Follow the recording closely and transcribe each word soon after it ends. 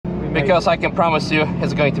because I can promise you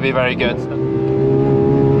it's going to be very good.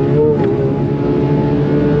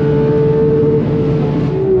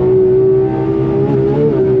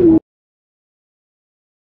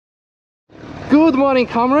 Good morning,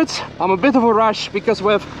 comrades. I'm a bit of a rush because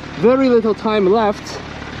we have very little time left,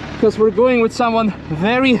 because we're going with someone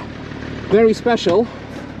very special.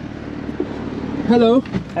 Hello.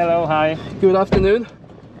 Hello, hi. Good afternoon.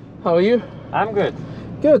 How are you? I'm good.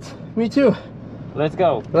 Good, me too. Let's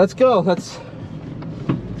go. Let's go. Let's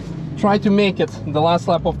try to make it the last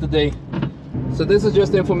lap of the day. So this is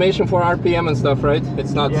just information for RPM and stuff, right?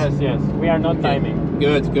 It's not... Yes, we are not timing.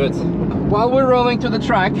 Good, good. While we're rolling to the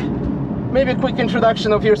track, maybe a quick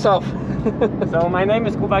introduction of yourself. So my name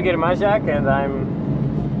is Kuba Giermaziak and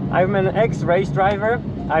I'm an ex-race driver.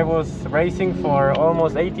 I was racing for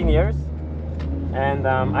almost 18 years and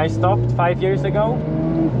I stopped 5 years ago,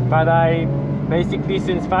 but I basically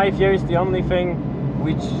since 5 years the only thing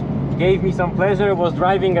which gave me some pleasure was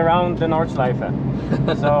driving around the Nordschleife.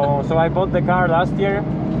 so I bought the car last year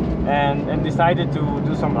and decided to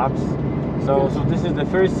do some laps. So this is the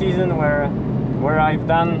first season where I've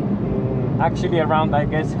done actually around, I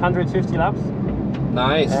guess, 150 laps.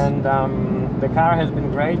 Nice. And the car has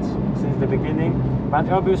been great since the beginning, but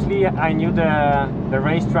obviously I knew the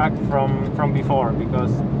racetrack from before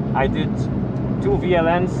because I did 2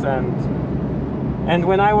 VLNs and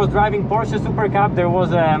when I was driving Porsche Super Cup there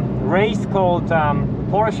was a race called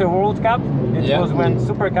Porsche World Cup. It was when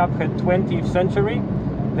Super Cup had 20th century.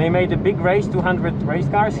 They made a big race, 200 race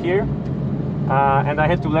cars here, and I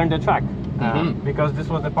had to learn the track. Because this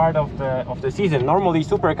was a part of the season. Normally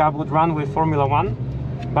Super Cup would run with Formula 1,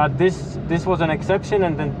 but this was an exception,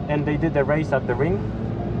 and they did a race at the ring.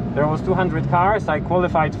 There was 200 cars. I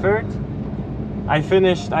qualified third. I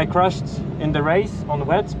crashed in the race on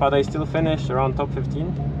wet, but I still finished around top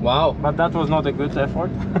 15. Wow. But that was not a good effort.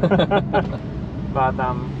 but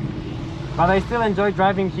I still enjoy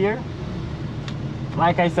driving here.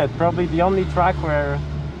 Like I said, probably the only track where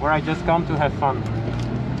I just come to have fun.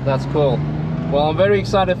 That's cool. Well, I'm very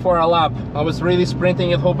excited for our lap. I was really sprinting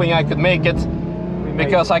it, hoping I could make it,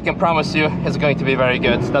 because I can promise you it's going to be very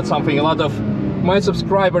good. That's something a lot of my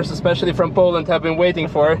subscribers, especially from Poland, have been waiting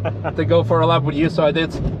for, to go for a lap with you. So I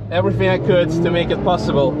did everything I could to make it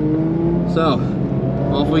possible. So,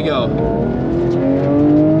 off we go.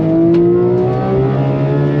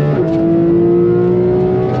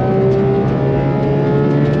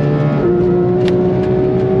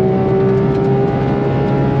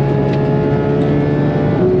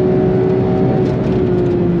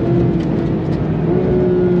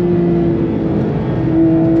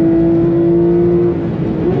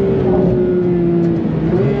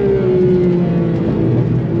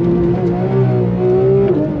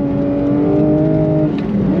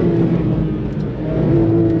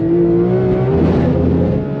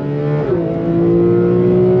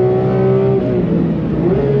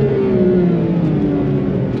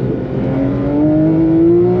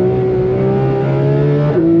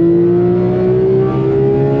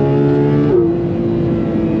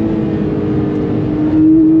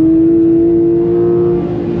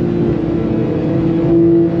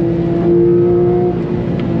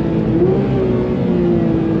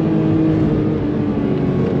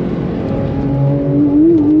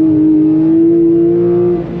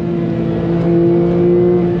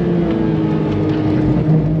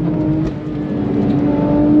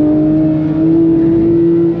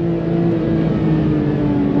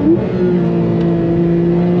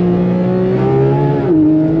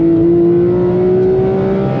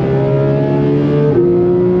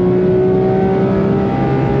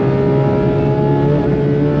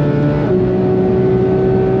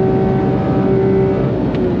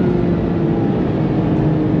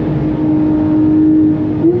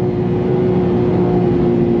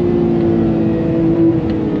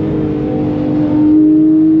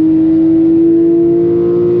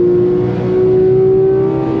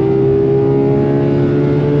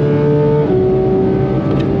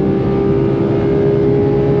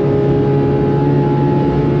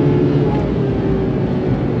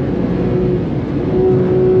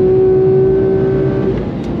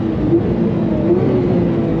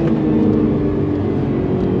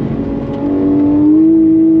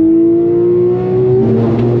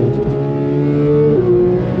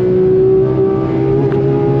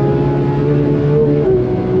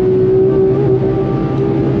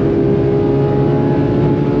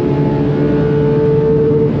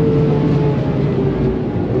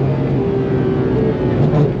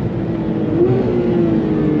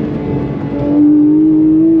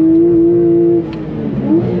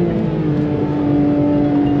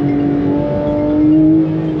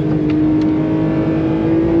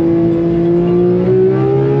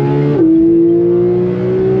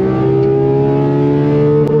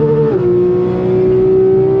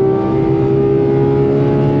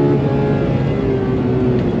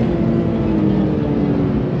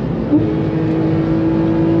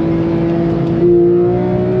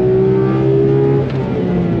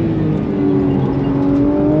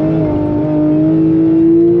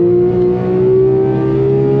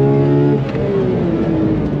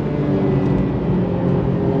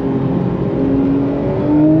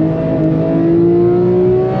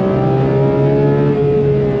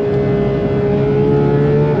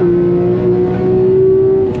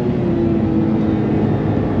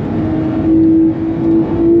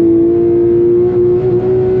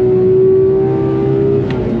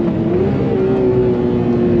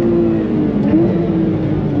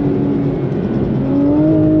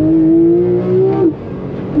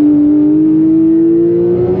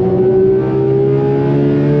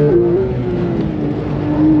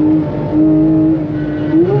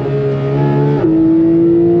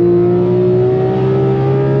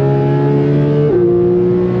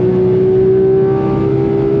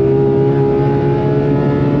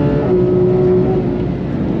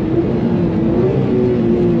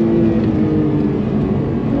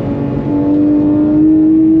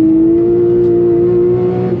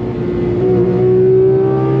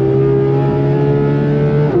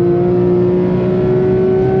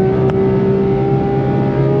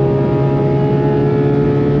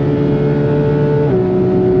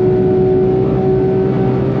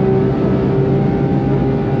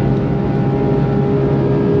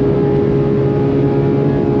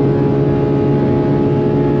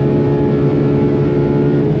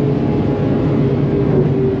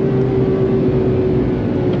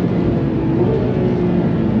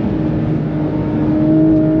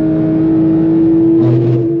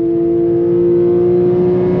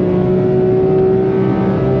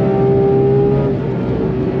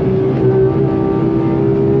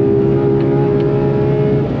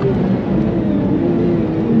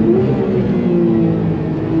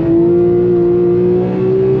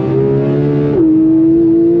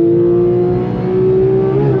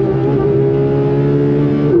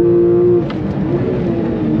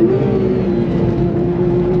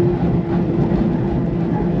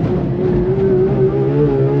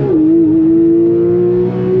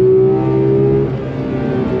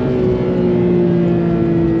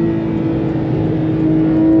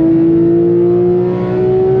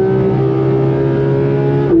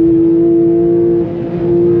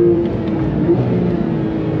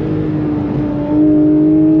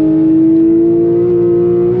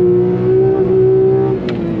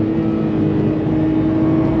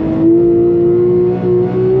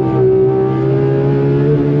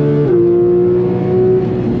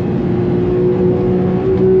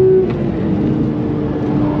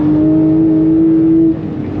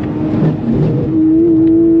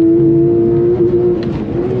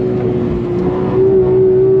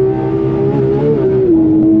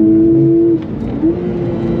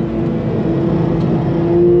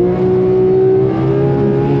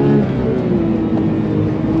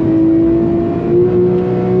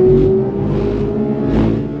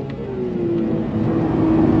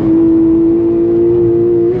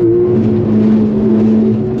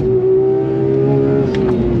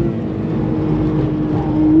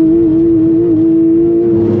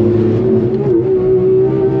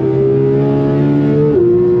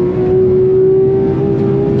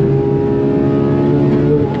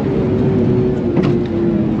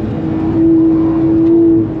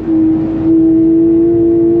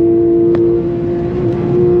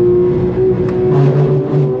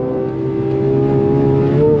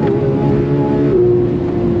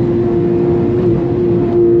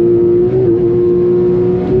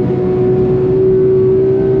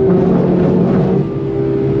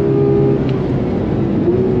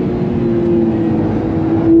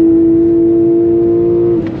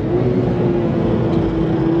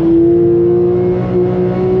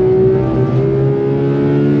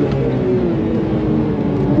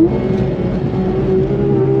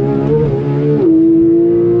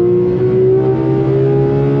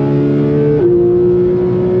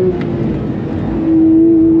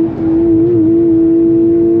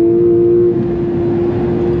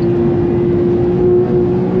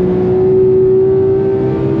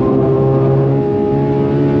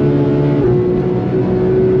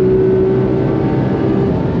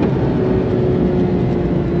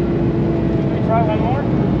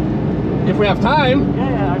 we have time.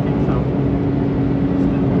 Yeah, I think so.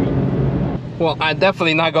 Well, I'm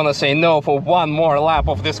definitely not gonna say no for one more lap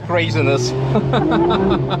of this craziness.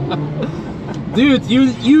 Dude, you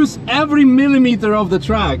use every millimeter of the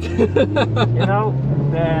track. You know,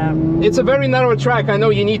 it's a very narrow track. I know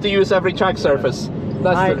you need to use every track surface.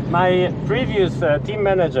 My previous team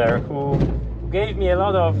manager, who gave me a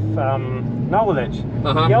lot of knowledge,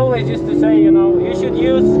 he always used to say, you know, you should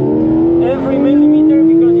use every millimeter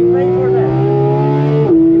because you pay for that.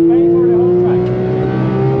 You pay for the whole track.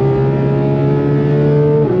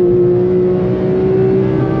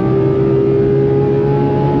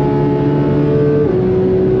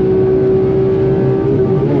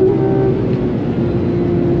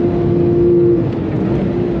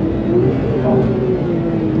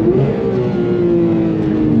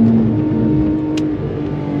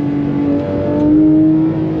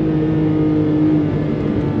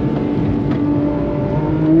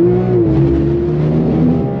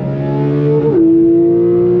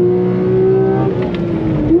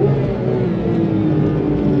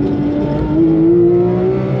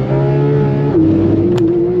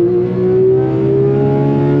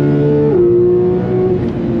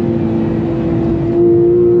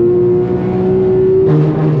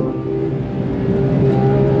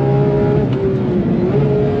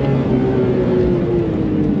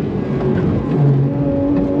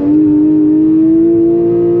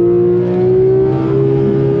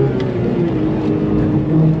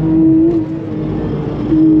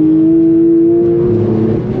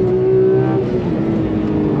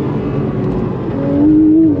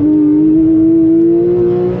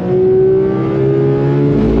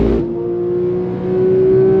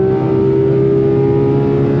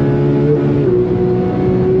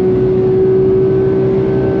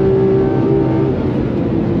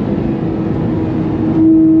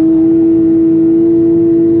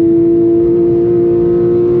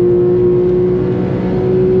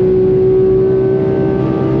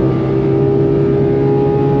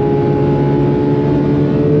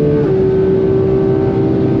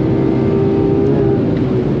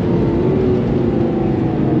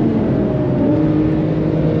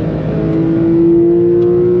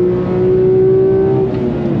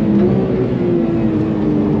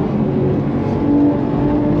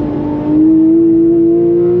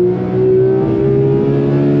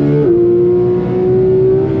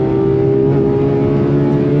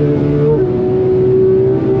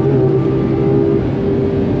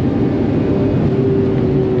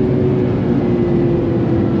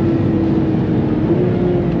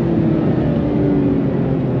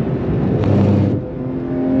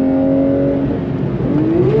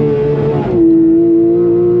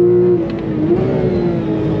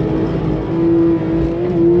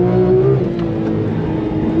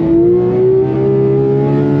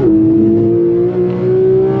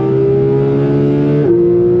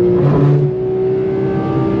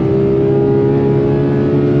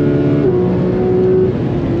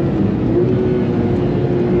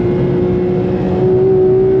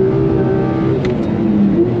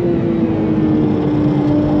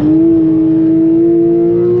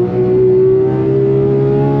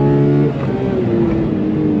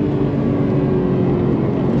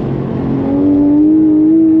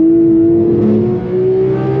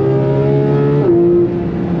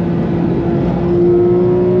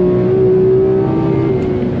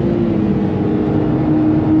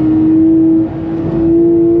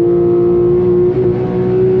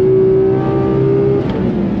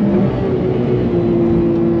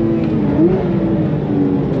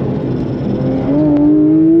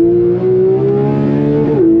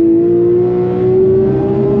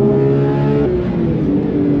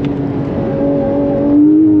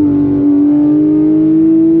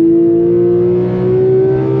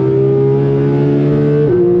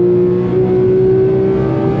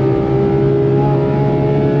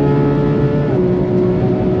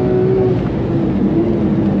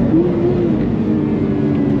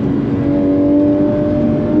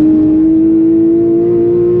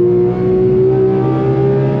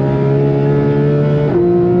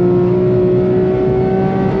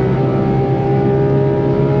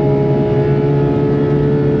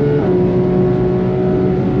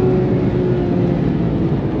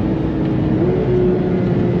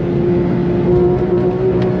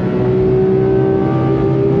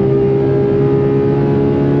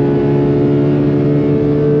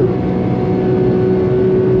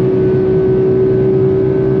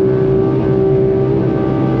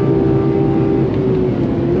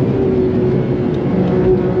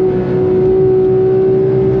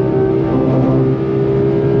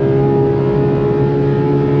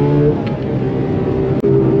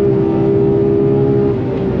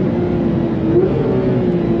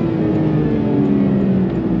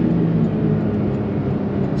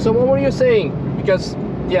 because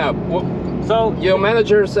yeah, so your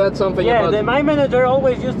manager said something about... my manager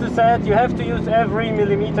always used to say you have to use every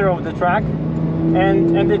millimeter of the track,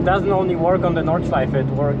 and it doesn't only work on the Nordschleife, it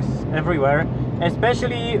works everywhere,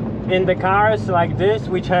 especially in the cars like this,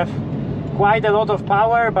 which have quite a lot of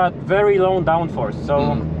power but very low downforce.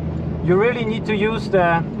 So you really need to use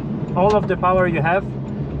all of the power you have,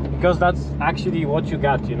 because that's actually what you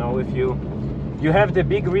got. You know, if you have the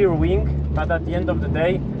big rear wing, but at the end of the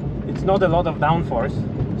day it's not a lot of downforce,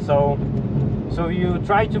 so you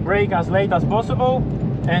try to brake as late as possible,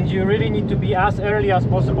 and you really need to be as early as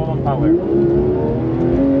possible on power.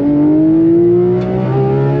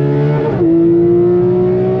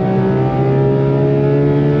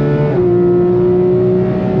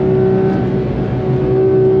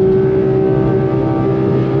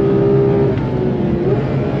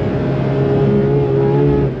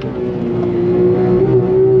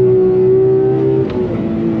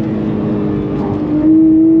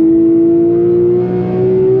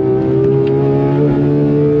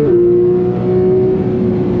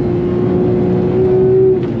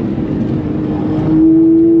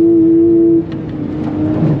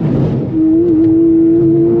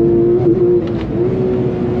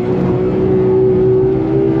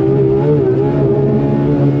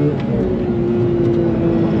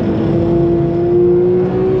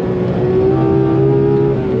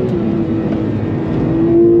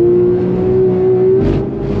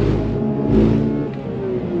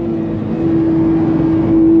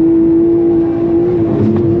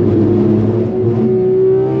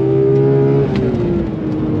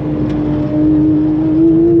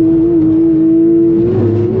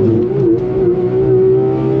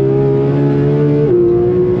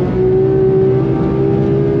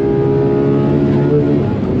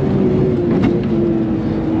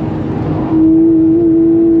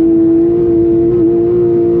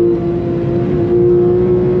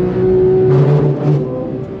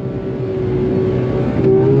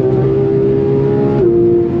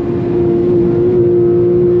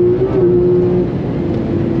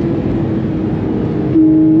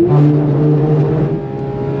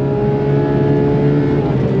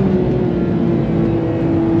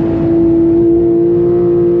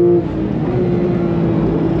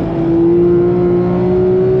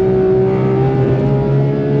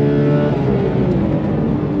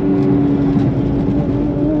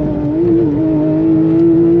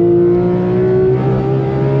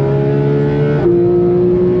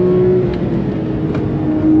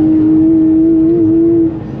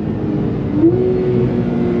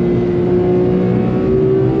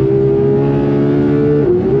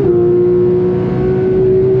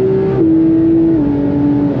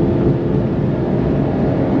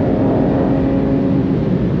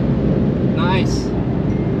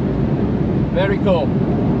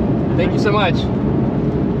 Thank you so much.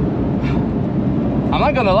 I'm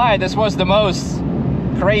not gonna lie, this was the most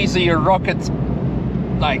crazy rocket,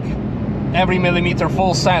 like every millimeter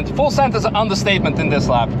full send. Full send is an understatement in this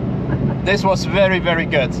lap. This was very, very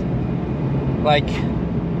good. Like,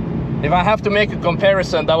 if I have to make a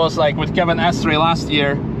comparison, that was like with Kevin Estre last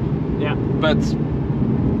year. Yeah. But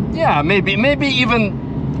yeah, maybe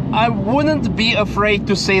even I wouldn't be afraid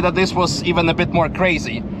to say that this was even a bit more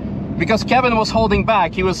crazy. Because Kevin was holding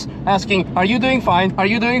back. He was asking, are you doing fine? Are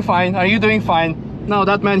you doing fine? Are you doing fine? No,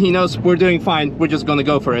 that man, he knows we're doing fine. We're just gonna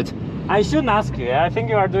go for it. I shouldn't ask you. I think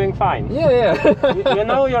you are doing fine. Yeah. you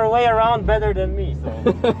know your way around better than me, so.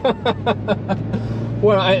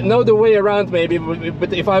 Well, I know the way around maybe,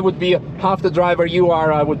 but if I would be half the driver you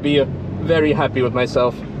are, I would be very happy with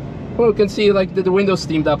myself. Well, you can see like the windows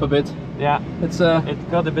steamed up a bit. Yeah, it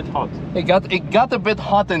got a bit hot. It got a bit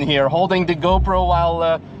hot in here, holding the GoPro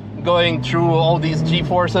while going through all these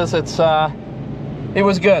G-forces. It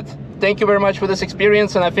was good. Thank you very much for this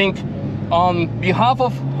experience, and I think on behalf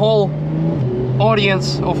of whole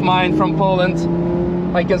audience of mine from Poland,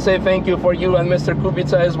 I can say thank you for you and Mr.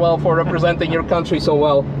 Kubica as well for representing your country so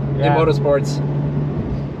well in motorsports.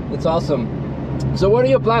 It's awesome. So what are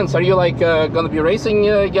your plans? Are you like gonna be racing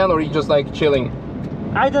again, or are you just like chilling?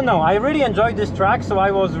 I don't know. I really enjoyed this track, so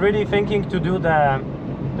I was really thinking to do the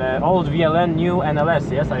old VLN new NLS.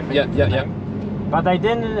 Yes, I think. Yeah. But I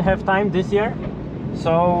didn't have time this year,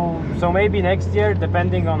 so maybe next year,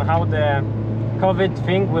 depending on how the COVID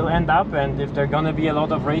thing will end up and if there's gonna be a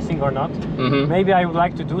lot of racing or not. Maybe I would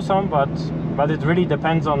like to do some, but it really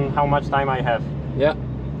depends on how much time I have. Yeah.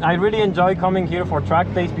 I really enjoy coming here for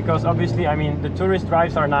track days because obviously, I mean, the tourist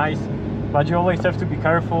drives are nice, but you always have to be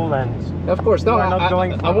careful, and of course, no,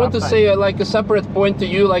 I want to say like a separate point to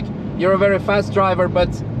you, like you're a very fast driver, but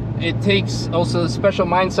it takes also a special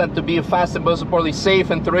mindset to be fast and most importantly safe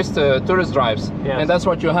and tourist drives. Yes. And that's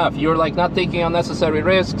what you have. You're like not taking unnecessary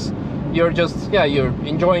risks. You're just, yeah, you're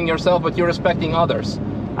enjoying yourself, but you're respecting others.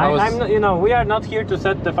 I'm not, you know, we are not here to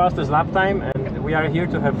set the fastest lap time, and we are here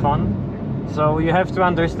to have fun. So you have to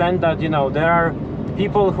understand that, you know, there are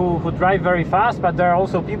people who drive very fast, but there are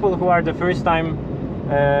also people who are the first time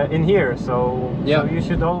in here. So, yeah. so you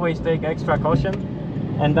should always take extra caution,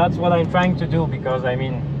 and that's what I'm trying to do, because I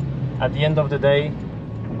mean, at the end of the day,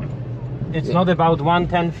 it's not about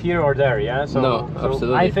 1/10 here or there, yeah. So, no,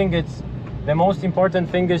 absolutely. I think it's the most important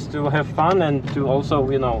thing is to have fun and to also,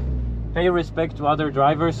 you know, pay respect to other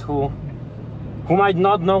drivers who might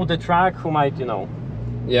not know the track, who might, you know,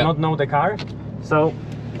 not know the car. So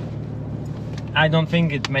I don't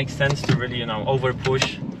think it makes sense to really, you know, over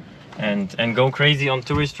push and go crazy on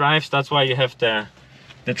tourist drives. That's why you have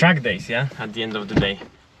the track days, yeah, at the end of the day.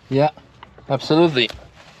 Yeah, absolutely.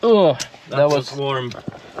 Oh, that was warm.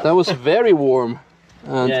 That was very warm.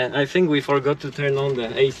 And yeah, I think we forgot to turn on the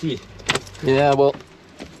AC. Yeah, well,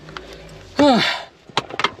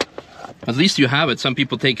 at least you have it. Some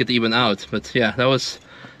people take it even out, but yeah, that was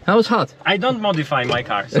hot. I don't modify my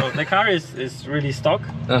car, so the car is really stock.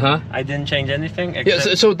 I didn't change anything. Yeah,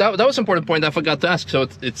 so that was an important point I forgot to ask. So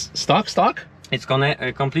it's stock? It's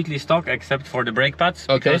completely stock except for the brake pads.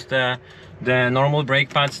 Okay. Because the normal brake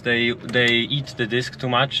pads, they eat the disc too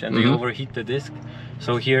much and they overheat the disc.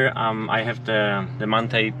 So here I have the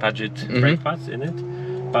Manthey Paget brake pads in it.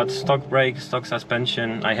 But stock brakes, stock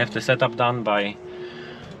suspension, I have the setup done by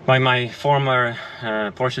my former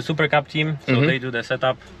Porsche Super Cup team, so they do the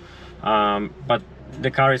setup. But the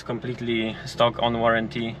car is completely stock on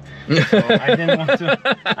warranty, so I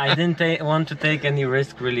didn't want to take any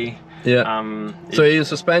risk really. Yeah. So your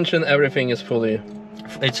suspension, everything is fully.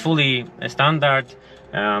 It's fully standard,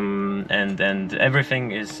 and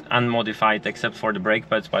everything is unmodified except for the brake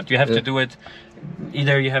pads. But you have to do it.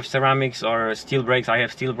 Either you have ceramics or steel brakes. I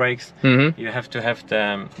have steel brakes. You have to have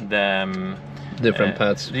the different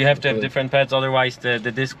pads. You have to have different pads, otherwise the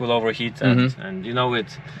disc will overheat, and you know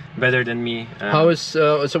it better than me. How is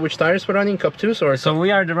so? Which tires we're running? Cup 2s or? So we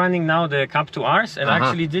are running now the Cup 2Rs, and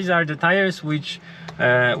actually these are the tires which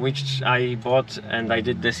I bought, and I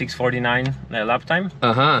did the 649 lap time.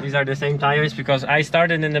 These are the same tires because I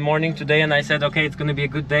started in the morning today, and I said, okay, it's gonna be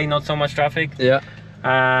a good day, not so much traffic. Yeah.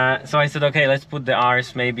 So I said, okay, let's put the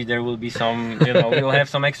Rs. Maybe there will be some, you know, we'll have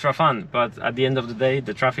some extra fun. But at the end of the day,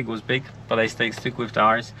 the traffic was big. But I stick with the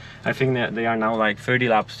Rs. I think that they are now like 30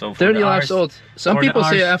 laps. So 30 laps old. Some people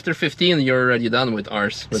say after 15 you're already done with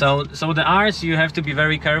Rs. So the Rs you have to be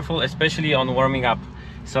very careful, especially on warming up.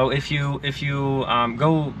 So if you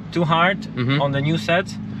go too hard on the new set,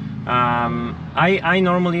 I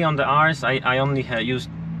normally on the Rs I only use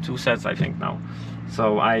 2 sets, I think now.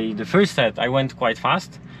 So the first set I went quite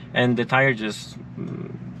fast, and the tire just,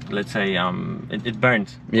 let's say, it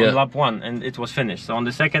burned on lap 1, and it was finished. So on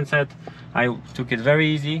the second set I took it very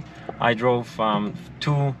easy. I drove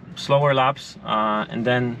 2 slower laps and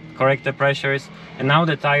then correct the pressures, and now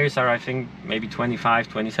the tires are, I think, maybe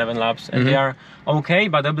 25-27 laps, and they are okay,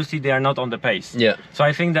 but obviously they are not on the pace. Yeah. So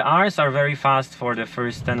I think the Rs are very fast for the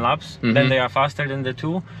first 10 laps, then they are faster than the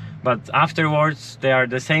 2. But afterwards they are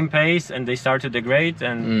the same pace and they start to degrade,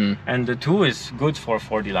 and the 2 is good for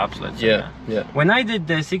 40 laps, let's say. Yeah. When I did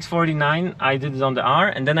the 649, I did it on the R,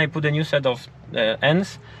 and then I put a new set of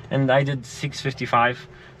ends, and I did 655.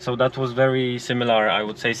 So that was very similar, I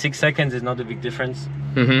would say. 6 seconds is not a big difference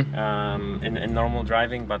in normal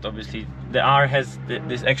driving, but obviously the R has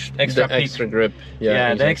this extra peak. Extra grip. Yeah,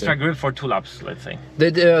 exactly. The extra grip for 2 laps, let's say.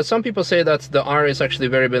 Some people say that the R is actually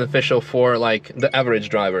very beneficial for like the average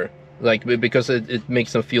driver, like because it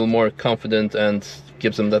makes them feel more confident and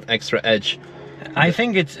gives them that extra edge. I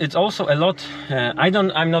think it's also a lot.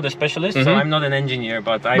 I'm not a specialist, so I'm not an engineer,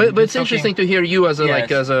 but it's interesting to hear you as a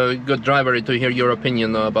as a good driver, to hear your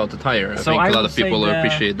opinion about the tire. I think a lot of people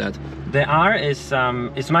appreciate that. The R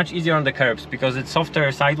is much easier on the curbs because it's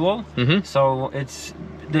softer sidewall. So it's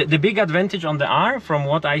the big advantage on the R, from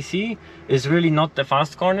what I see, is really not the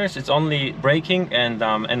fast corners. It's only braking and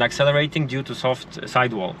accelerating due to soft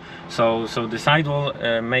sidewall. So the sidewall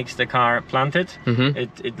makes the car planted.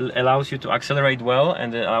 It allows you to accelerate well,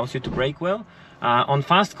 and it allows you to brake well. On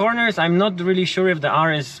fast corners, I'm not really sure if the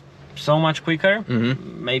R is so much quicker,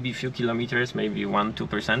 maybe a few kilometers, maybe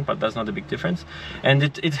 1-2%, but that's not a big difference. And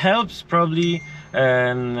it helps probably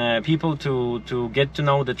people to get to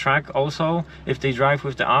know the track also if they drive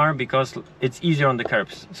with the R, because it's easier on the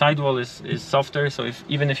curbs. Sidewall is softer, so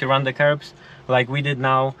even if you run the curbs like we did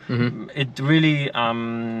now, it really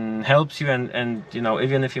helps you, and you know,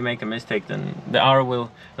 even if you make a mistake, then the R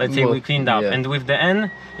will, let's say, we cleaned up. And with the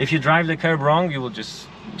N, if you drive the curb wrong, you will just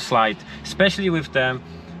slide, especially with the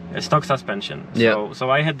stock suspension. So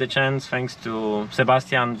I had the chance, thanks to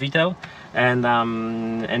Sebastian Vittel,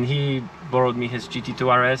 and he borrowed me his GT2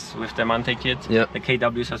 RS with the Manthey kit, the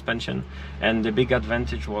KW suspension, and the big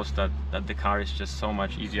advantage was that the car is just so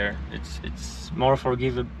much easier. It's more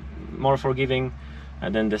forgiving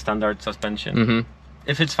than the standard suspension.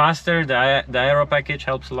 If it's faster, the aero package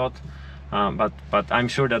helps a lot, but I'm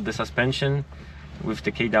sure that the suspension with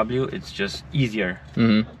the KW, it's just easier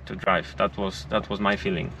to drive. That was my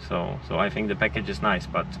feeling. So I think the package is nice,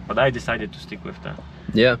 but I decided to stick with the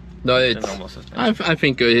normal suspension. I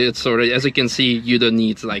think it's sort of, as you can see, you don't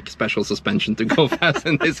need like special suspension to go fast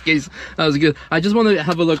in this case. That was good. I just want to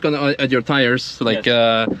have a look at your tires, like,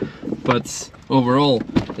 but overall,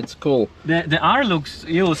 it's cool. The R looks,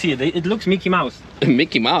 you will see it looks Mickey Mouse.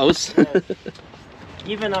 Mickey Mouse.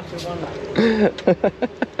 Even after one lap.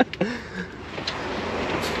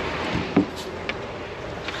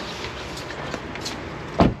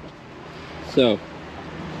 So,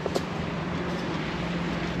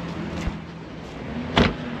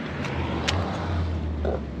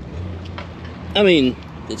 I mean,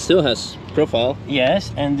 it still has profile.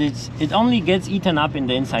 Yes, and it only gets eaten up in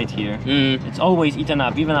the inside here. It's always eaten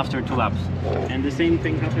up, even after 2 laps. And the same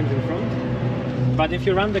thing happens in front. But if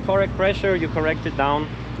you run the correct pressure, you correct it down.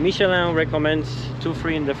 Michelin recommends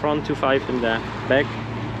 2.3 in the front, 2.5 in the back.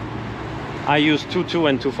 I use 2.2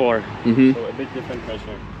 and 2.4, so a bit different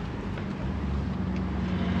pressure.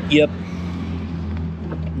 Yep.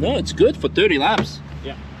 No, it's good for 30 laps.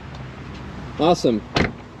 Yeah. Awesome.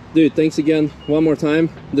 Dude, thanks again one more time.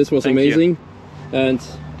 This was amazing. And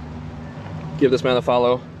give this man a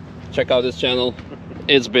follow. Check out his channel.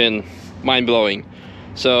 It's been mind-blowing.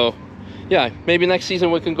 So, yeah, maybe next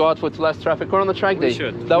season we can go out with less traffic or on the track day.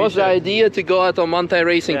 That was the idea, to go out on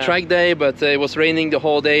Manthey-Racing track day, but it was raining the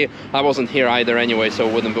whole day. I wasn't here either anyway, so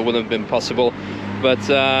it wouldn't have been possible. But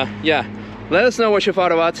yeah. Let us know what you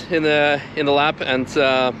thought about in the lap, and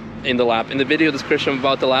in the video description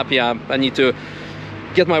about the lap. Yeah, I need to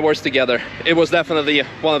get my words together. It was definitely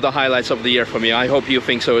one of the highlights of the year for me. I hope you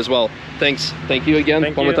think so as well. Thank you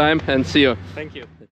again, one more time, and see you. Thank you.